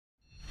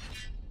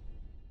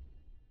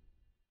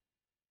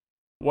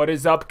What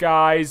is up,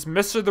 guys?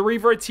 Mr.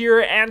 TheRevertz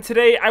here, and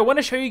today I want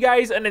to show you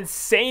guys an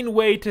insane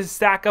way to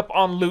stack up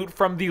on loot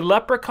from the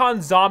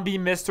Leprechaun Zombie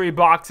Mystery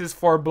Boxes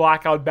for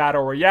Blackout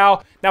Battle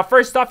Royale. Now,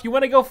 first off, you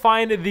want to go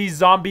find the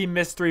Zombie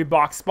Mystery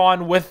Box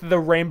spawn with the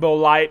rainbow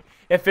light.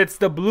 If it's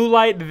the blue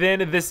light,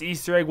 then this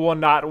Easter egg will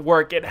not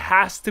work. It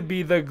has to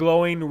be the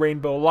glowing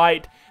rainbow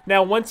light.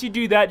 Now, once you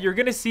do that, you're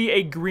going to see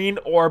a green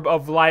orb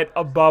of light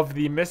above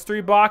the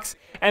mystery box,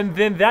 and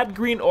then that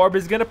green orb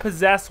is going to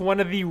possess one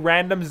of the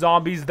random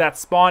zombies that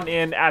spawn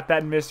in at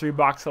that mystery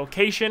box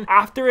location.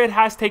 After it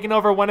has taken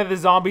over one of the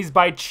zombies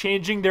by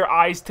changing their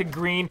eyes to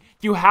green,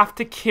 you have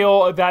to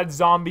kill that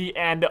zombie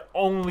and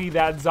only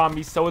that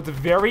zombie. So it's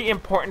very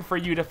important for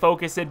you to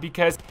focus it,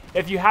 because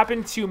if you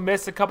happen to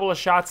miss a couple of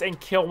shots and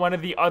kill one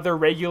of the other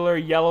regular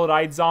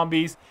yellow-eyed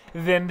zombies,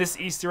 then this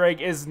Easter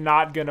egg is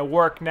not gonna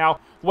work. Now,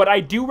 what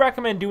I do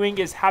recommend doing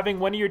is having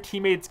one of your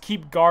teammates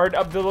keep guard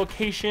of the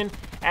location,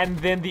 and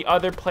then the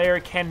other player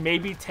can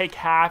maybe take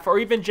half or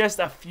even just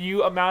a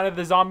few amount of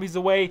the zombies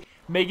away,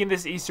 making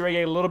this Easter egg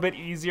a little bit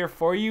easier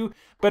for you.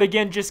 But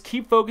again, just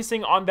keep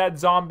focusing on that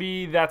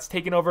zombie that's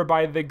taken over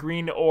by the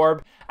green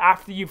orb.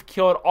 After you've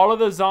killed all of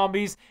the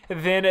zombies,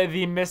 then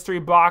the mystery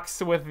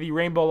box with the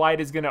rainbow light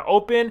is going to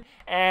open,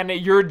 and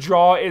your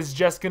draw is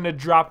just going to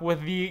drop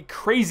with the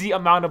crazy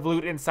amount of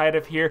loot inside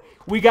of here.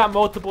 We got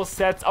multiple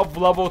sets of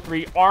level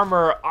 3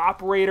 armor,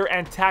 operator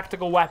and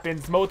tactical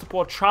weapons,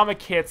 multiple trauma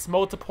kits,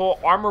 multiple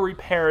armor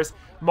repairs,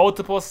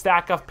 multiple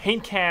stack of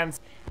paint cans,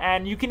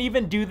 and you can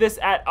even do this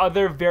at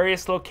other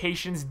various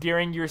locations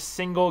during your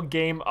single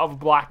game of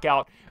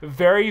Blackout.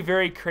 Very,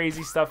 very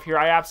crazy stuff here.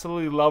 I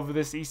absolutely love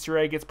this Easter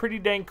egg. It's pretty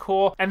dang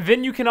cool. And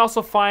then you can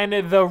also find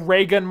the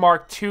Ray Gun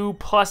Mark II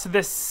plus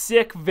the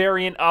sick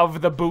variant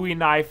of the Bowie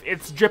knife.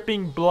 It's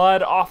dripping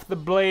blood off the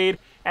blade,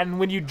 and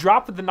when you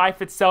drop the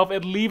knife itself,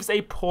 it leaves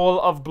a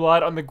pool of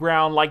blood on the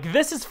ground. Like,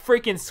 this is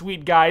freaking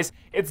sweet, guys.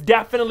 It's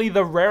definitely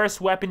the rarest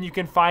weapon you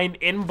can find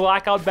in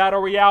Blackout Battle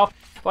Royale.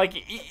 Like,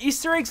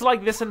 Easter eggs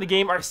like this in the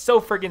game are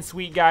so freaking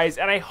sweet, guys,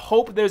 and I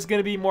hope there's going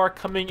to be more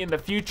coming in the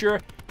future.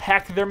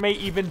 Heck, there may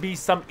even be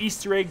some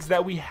Easter eggs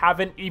that we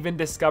haven't even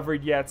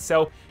discovered yet.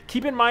 So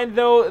keep in mind,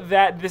 though,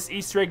 that this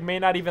Easter egg may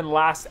not even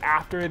last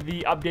after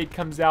the update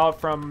comes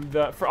out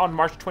on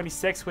March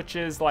 26th, which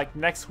is like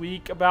next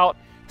week about.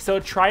 So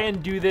try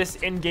and do this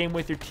in-game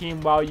with your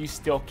team while you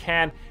still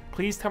can.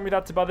 Please tell me your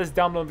thoughts about this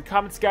down below in the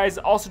comments, guys.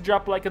 Also,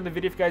 drop a like on the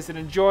video if you guys did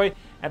enjoy.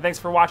 And thanks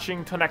for watching.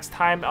 Until next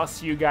time, I'll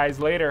see you guys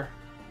later.